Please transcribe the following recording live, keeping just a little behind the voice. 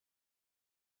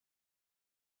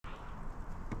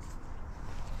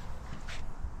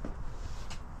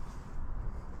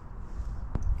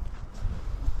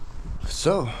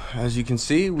So, as you can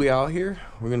see, we out here.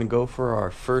 We're gonna go for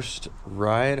our first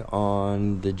ride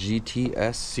on the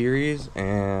GTS series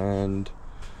and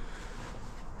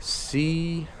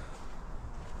see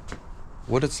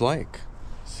what it's like.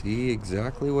 See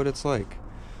exactly what it's like.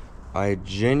 I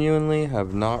genuinely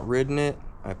have not ridden it.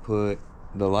 I put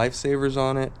the lifesavers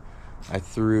on it. I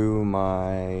threw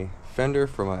my fender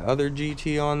for my other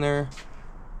GT on there.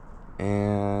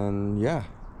 And yeah.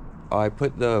 I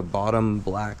put the bottom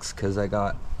blacks because I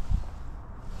got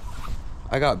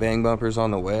bang bumpers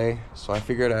on the way, so I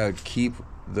figured I would keep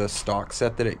the stock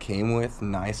set that it came with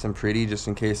nice and pretty just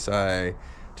in case I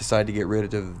decide to get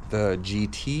rid of the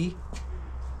GT.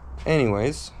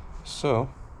 Anyways, so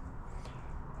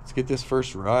let's get this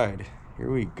first ride. Here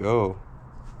we go.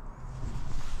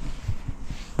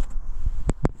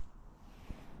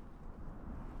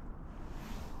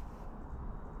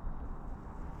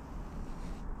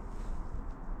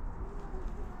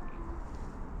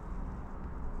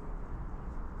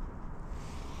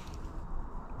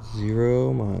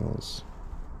 Zero miles.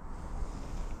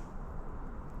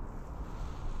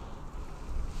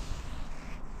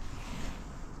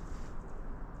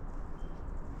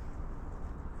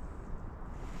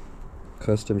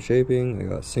 Custom shaping,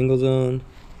 I got single zone,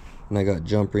 and I got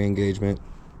jump re-engagement.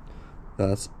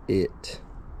 That's it.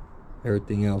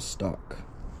 Everything else stock.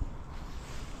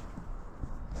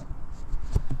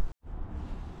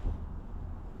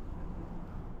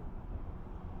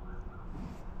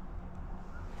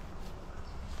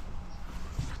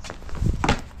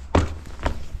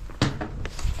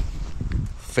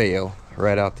 Fail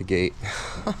right out the gate.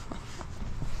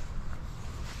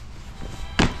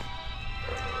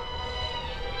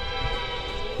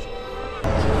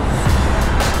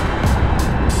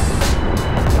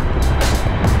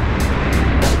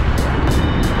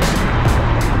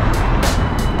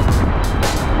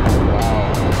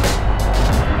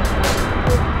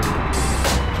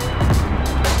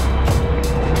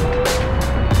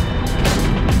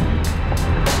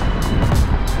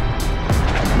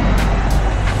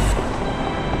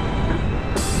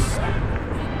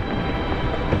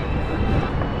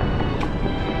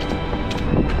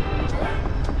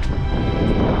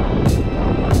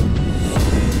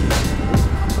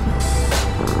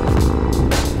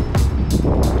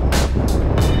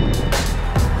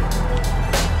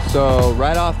 So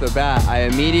right off the bat, I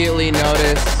immediately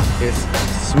noticed it's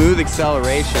smooth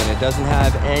acceleration. It doesn't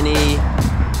have any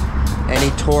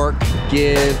torque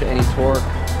give, any torque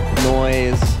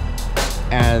noise,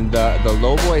 and the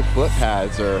lowboy foot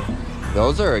pads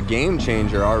those are a game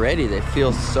changer already. They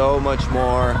feel so much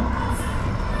more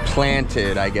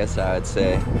planted, I guess I would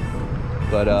say.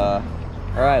 But all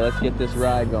right, let's get this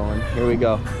ride going. Here we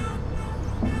go.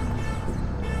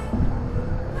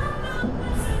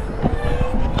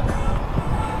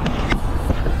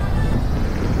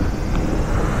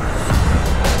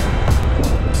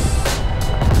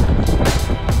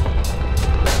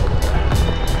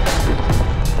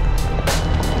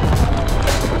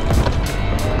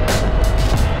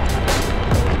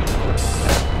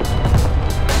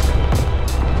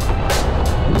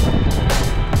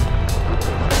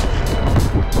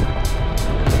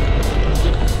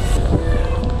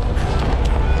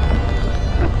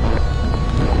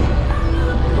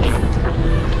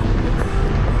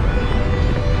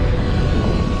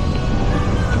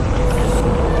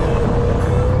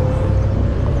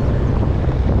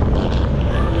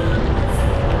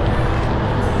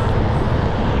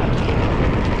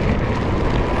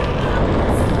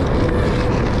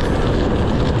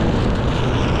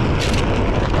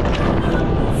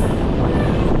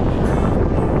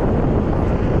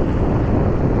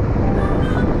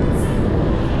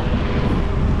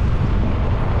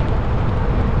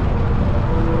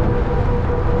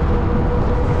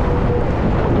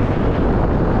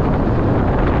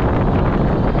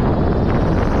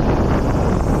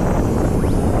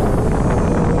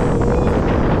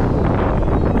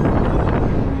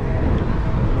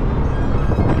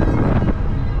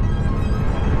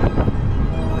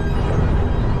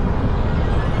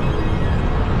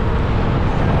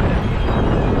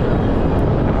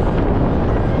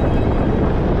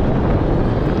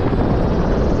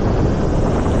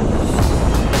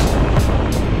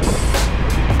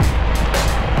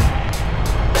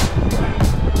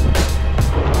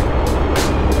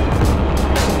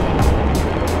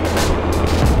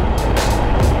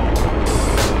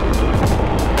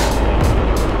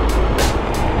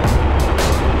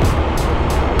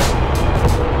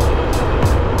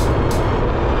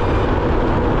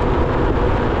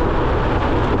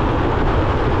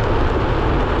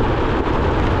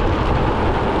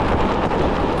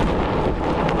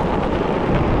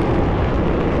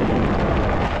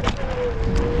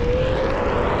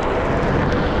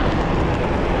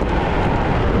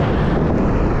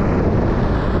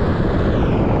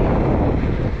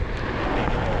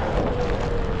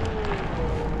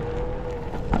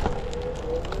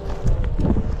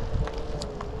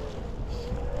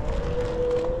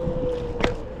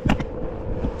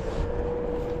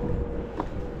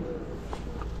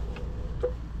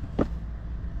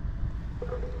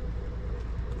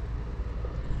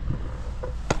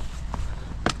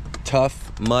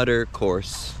 Tough Mudder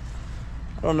course.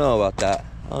 I don't know about that.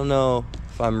 I don't know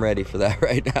if I'm ready for that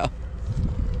right now.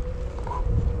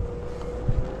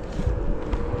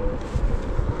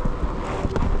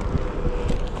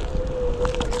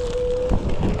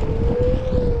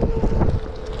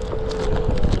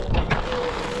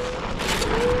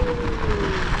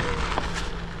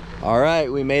 All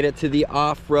right, we made it to the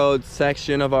off-road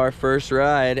section of our first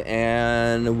ride,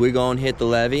 and we're gonna hit the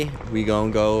levee. We're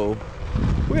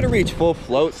gonna reach full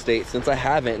float state, since I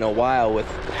haven't in a while, with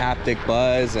haptic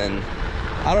buzz. And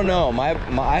I don't know,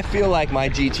 I feel like my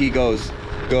GT goes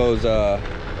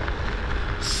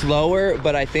slower,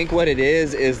 but I think what it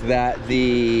is that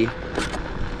the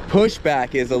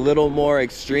pushback is a little more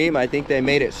extreme. I think they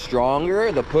made it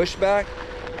stronger, the pushback,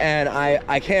 and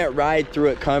I can't ride through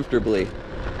it comfortably.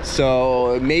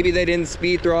 So maybe they didn't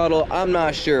speed throttle, I'm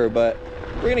not sure, but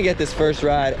we're gonna get this first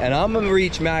ride and I'm gonna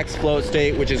reach max float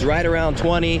state, which is right around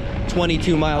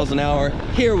 22 miles an hour.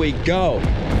 Here we go.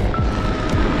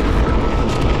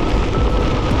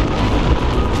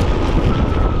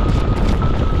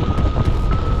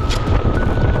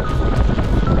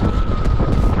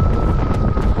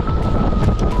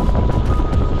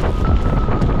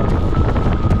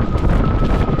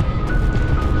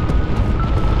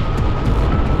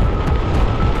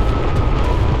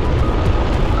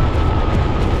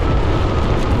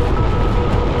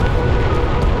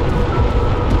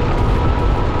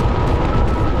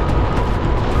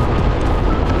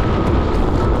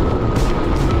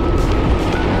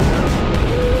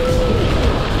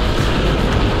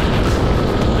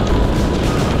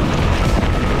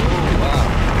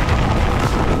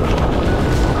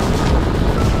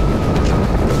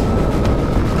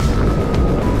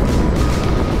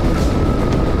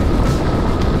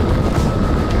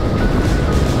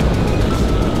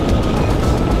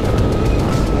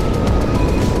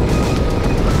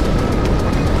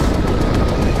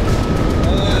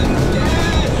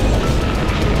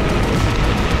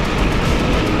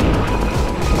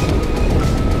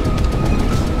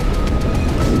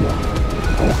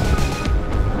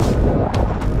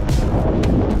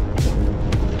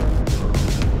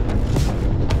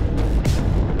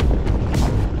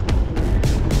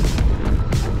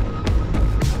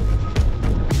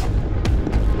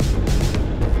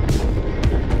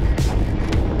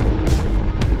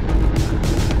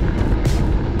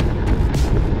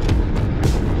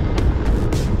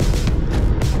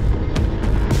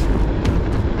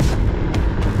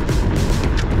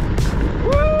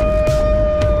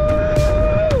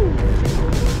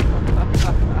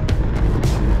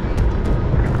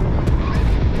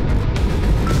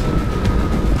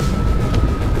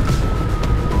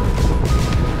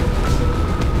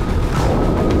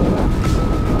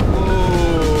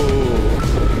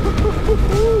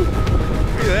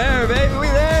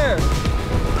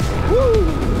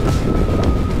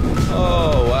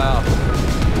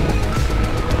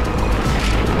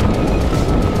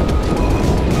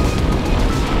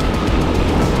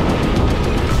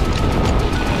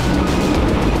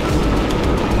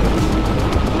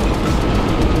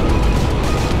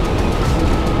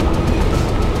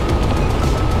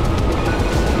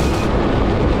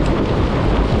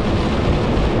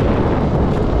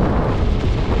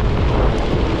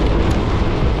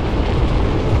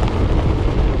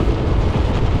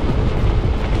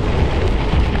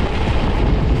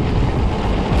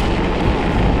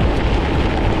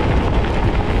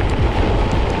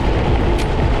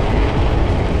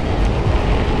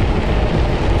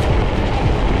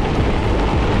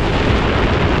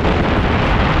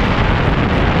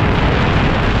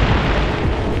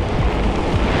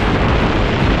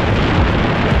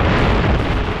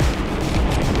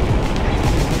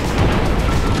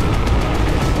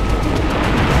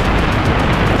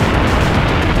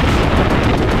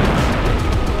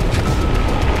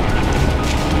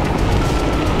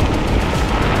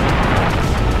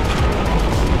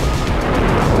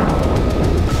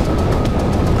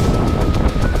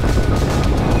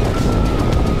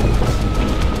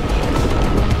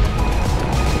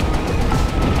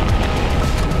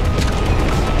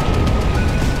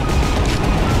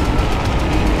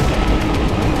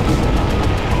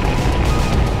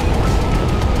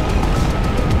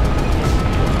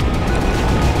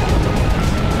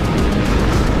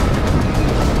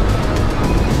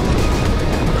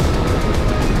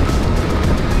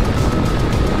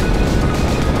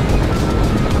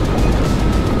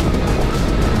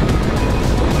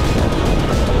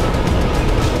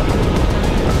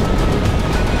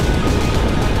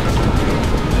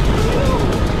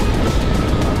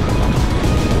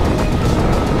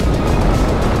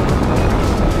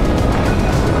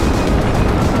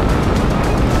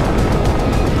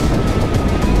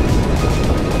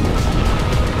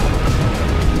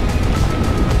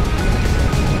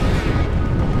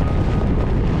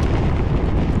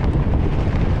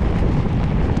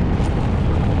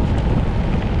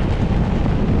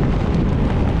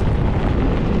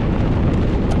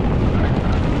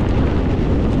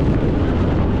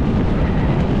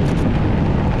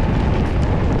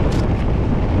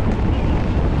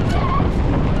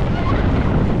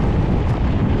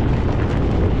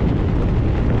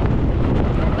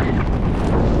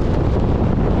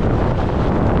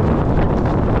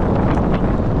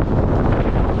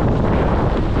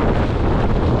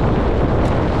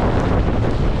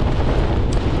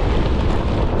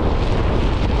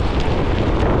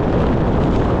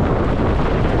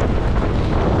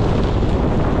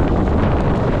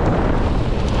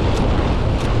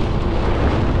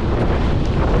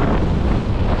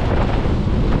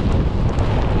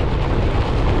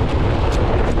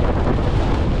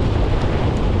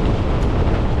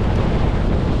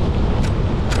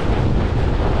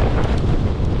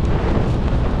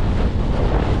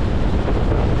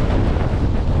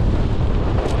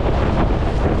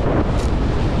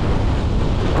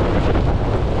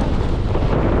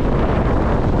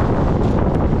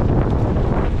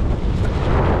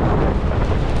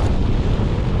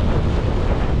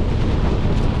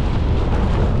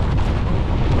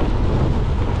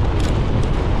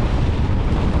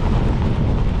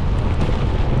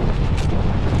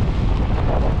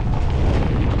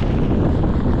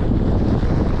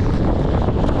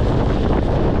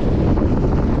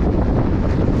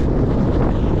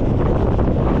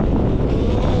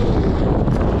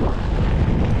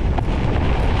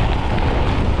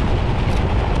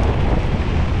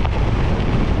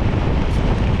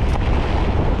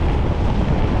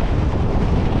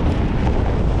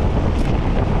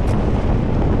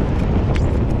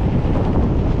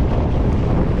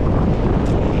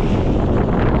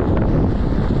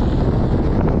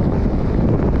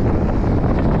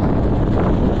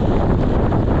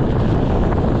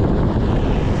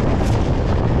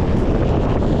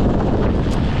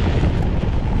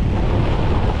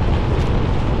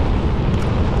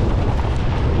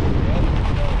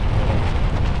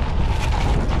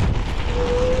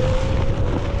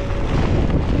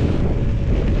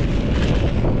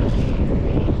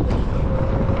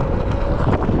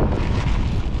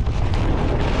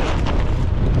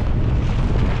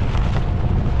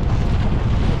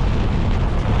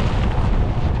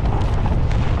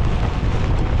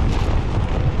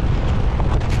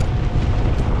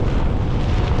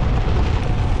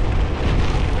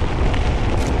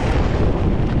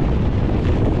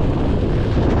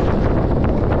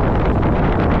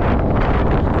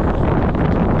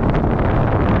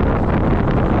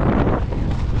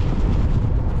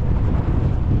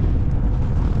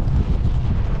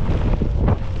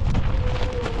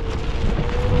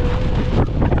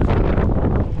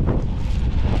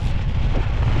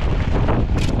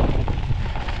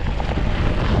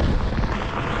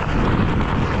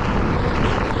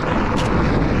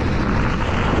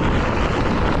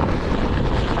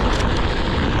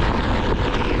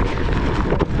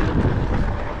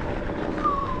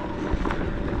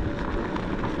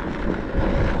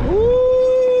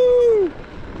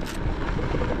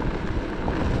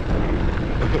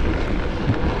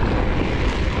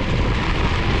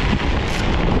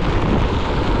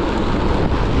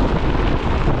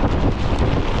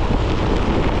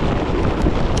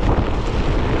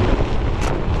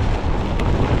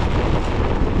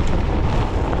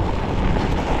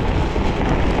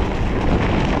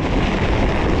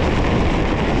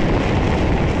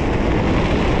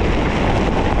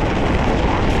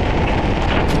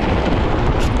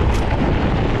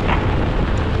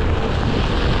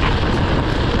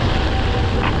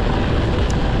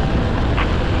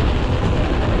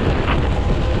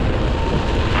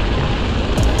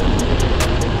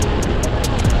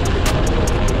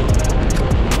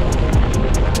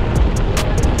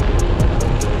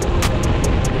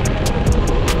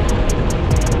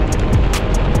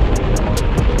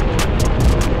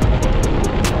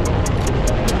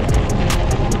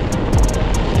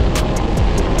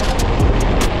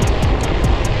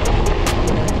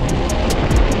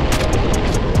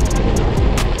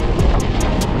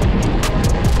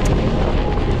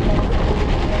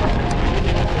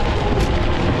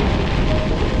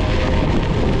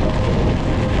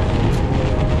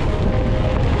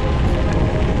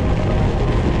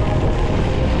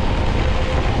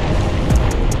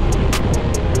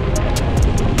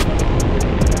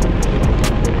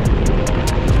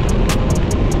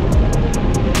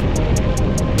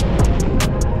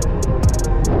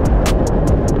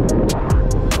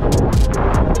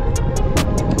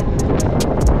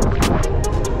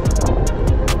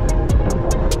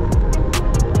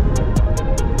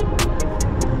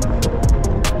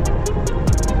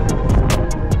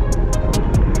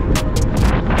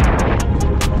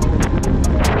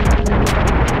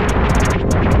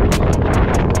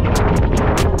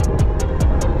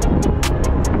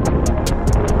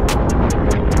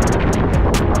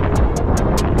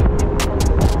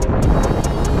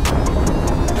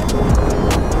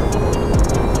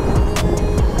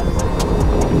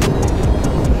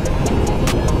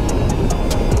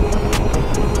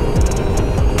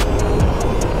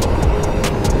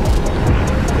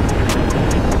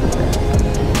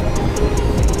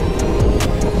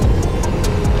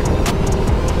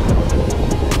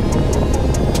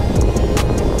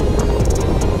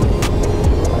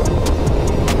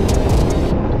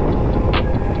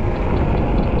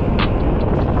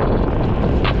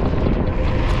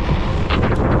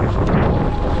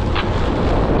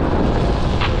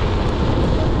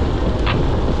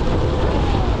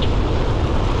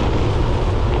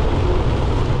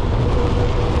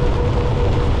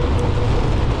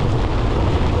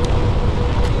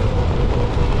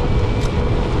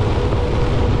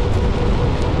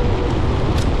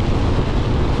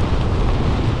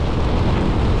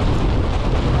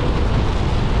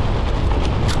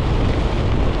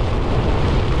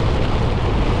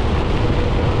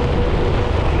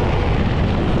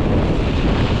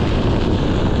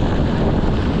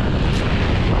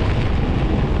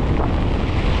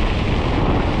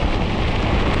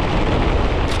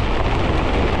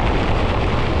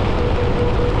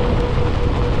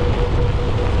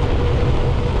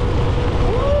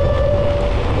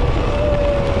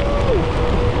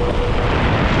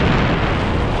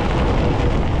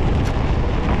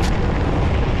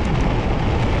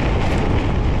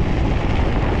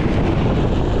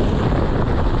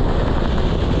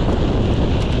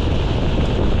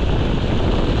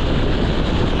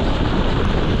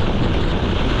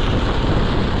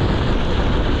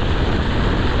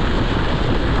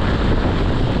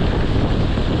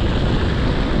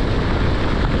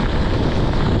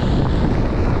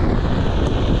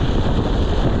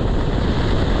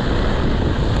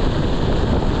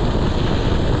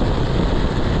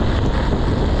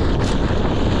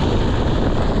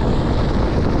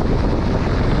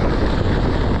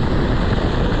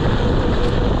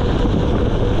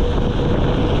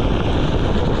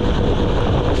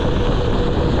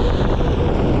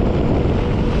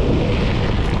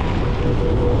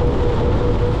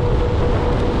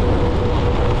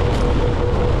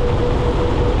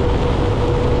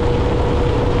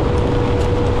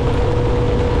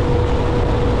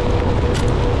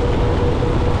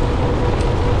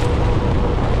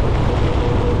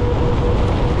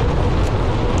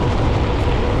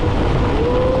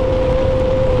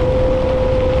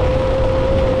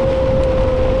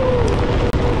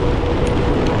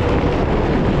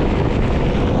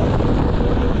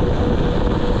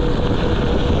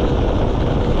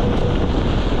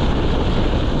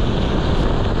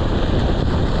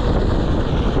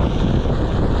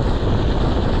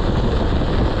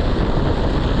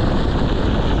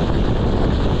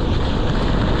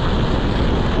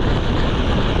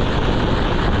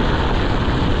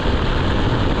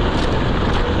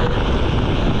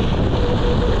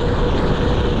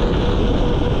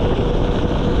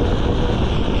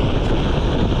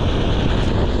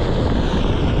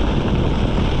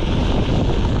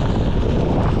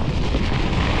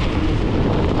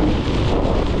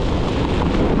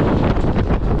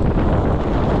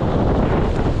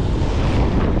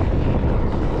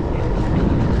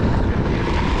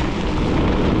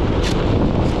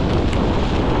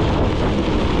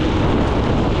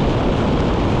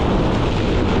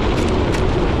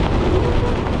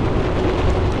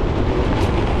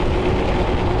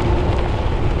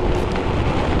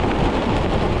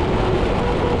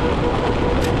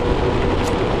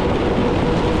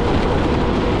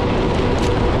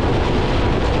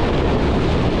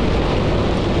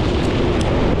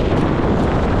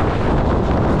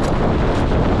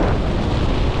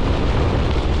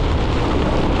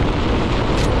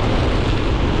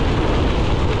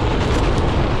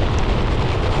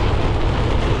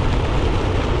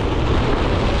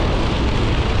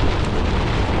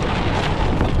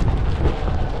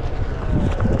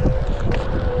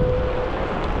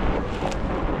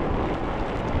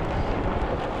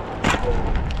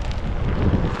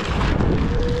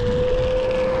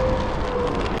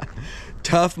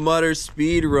 Tough Mudder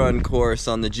speed run course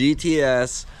on the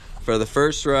GTS for the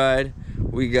first ride.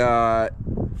 We got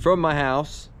from my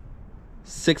house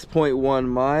 6.1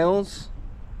 miles.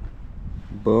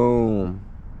 Boom.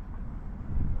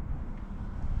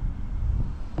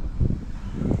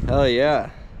 Hell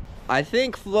yeah. I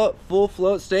think full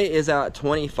float state is at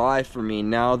 25 for me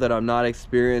now that I'm not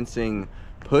experiencing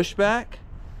pushback.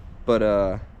 But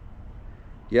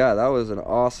yeah, that was an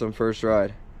awesome first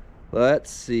ride. Let's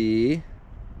see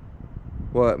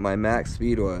what my max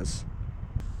speed was.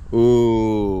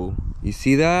 Ooh, you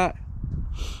see that?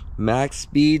 Max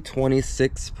speed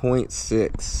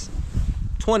 26.6.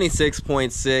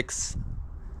 26.6.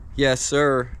 Yes,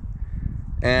 sir.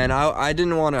 And I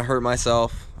didn't want to hurt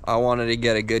myself. I wanted to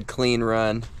get a good clean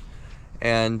run.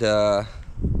 And yeah,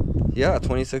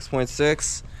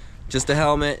 26.6. Just a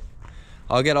helmet.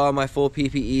 I'll get all my full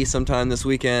PPE sometime this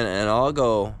weekend and I'll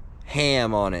go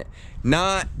ham on it.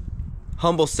 Not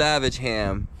Humble Savage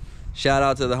ham. Shout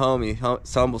out to the homie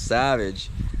Humble Savage.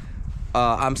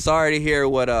 I'm sorry to hear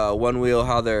what Onewheel,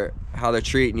 how they're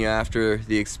treating you after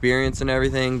the experience and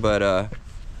everything, but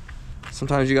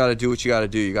sometimes you gotta do what you gotta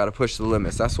do. You gotta push the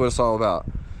limits. That's what it's all about.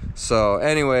 So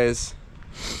anyways,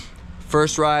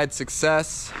 first ride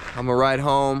success. I'm gonna ride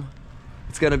home.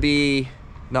 It's gonna be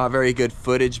not very good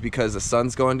footage because the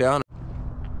sun's going down.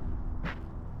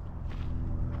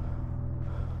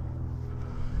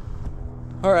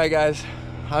 All right guys,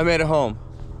 I made it home.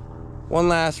 One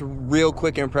last real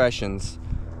quick impressions,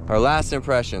 or last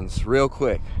impressions, real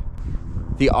quick.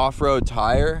 The off-road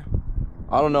tire,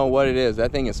 I don't know what it is.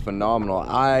 That thing is phenomenal.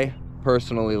 I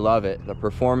personally love it. The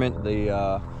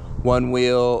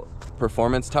Onewheel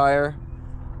performance tire,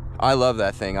 I love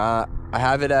that thing. I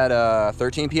have it at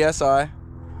 13 PSI.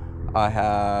 I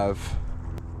have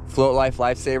Float Life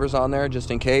Lifesavers on there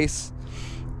just in case.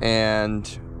 And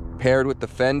paired with the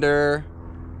fender,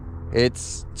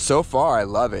 it's, so far I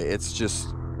love it. It's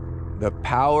just the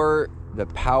power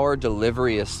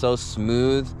delivery is so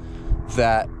smooth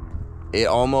that it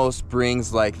almost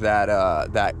brings like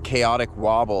that chaotic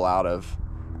wobble out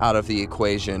of the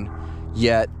equation.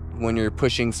 Yet when you're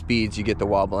pushing speeds, you get the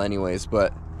wobble anyways.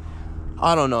 But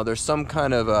I don't know, there's some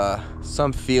kind of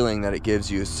some feeling that it gives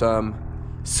you, some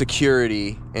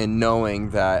security in knowing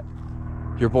that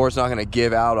your board's not going to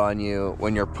give out on you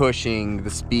when you're pushing the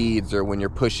speeds or when you're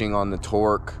pushing on the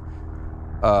torque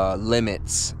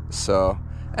limits. So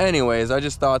anyways, I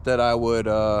just thought that I would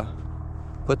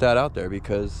put that out there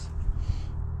because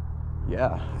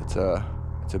yeah, it's a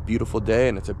beautiful day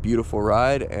and it's a beautiful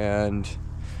ride, and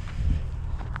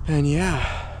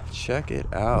yeah, check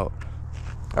it out.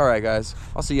 All right guys,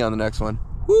 I'll see you on the next one.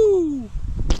 Woo!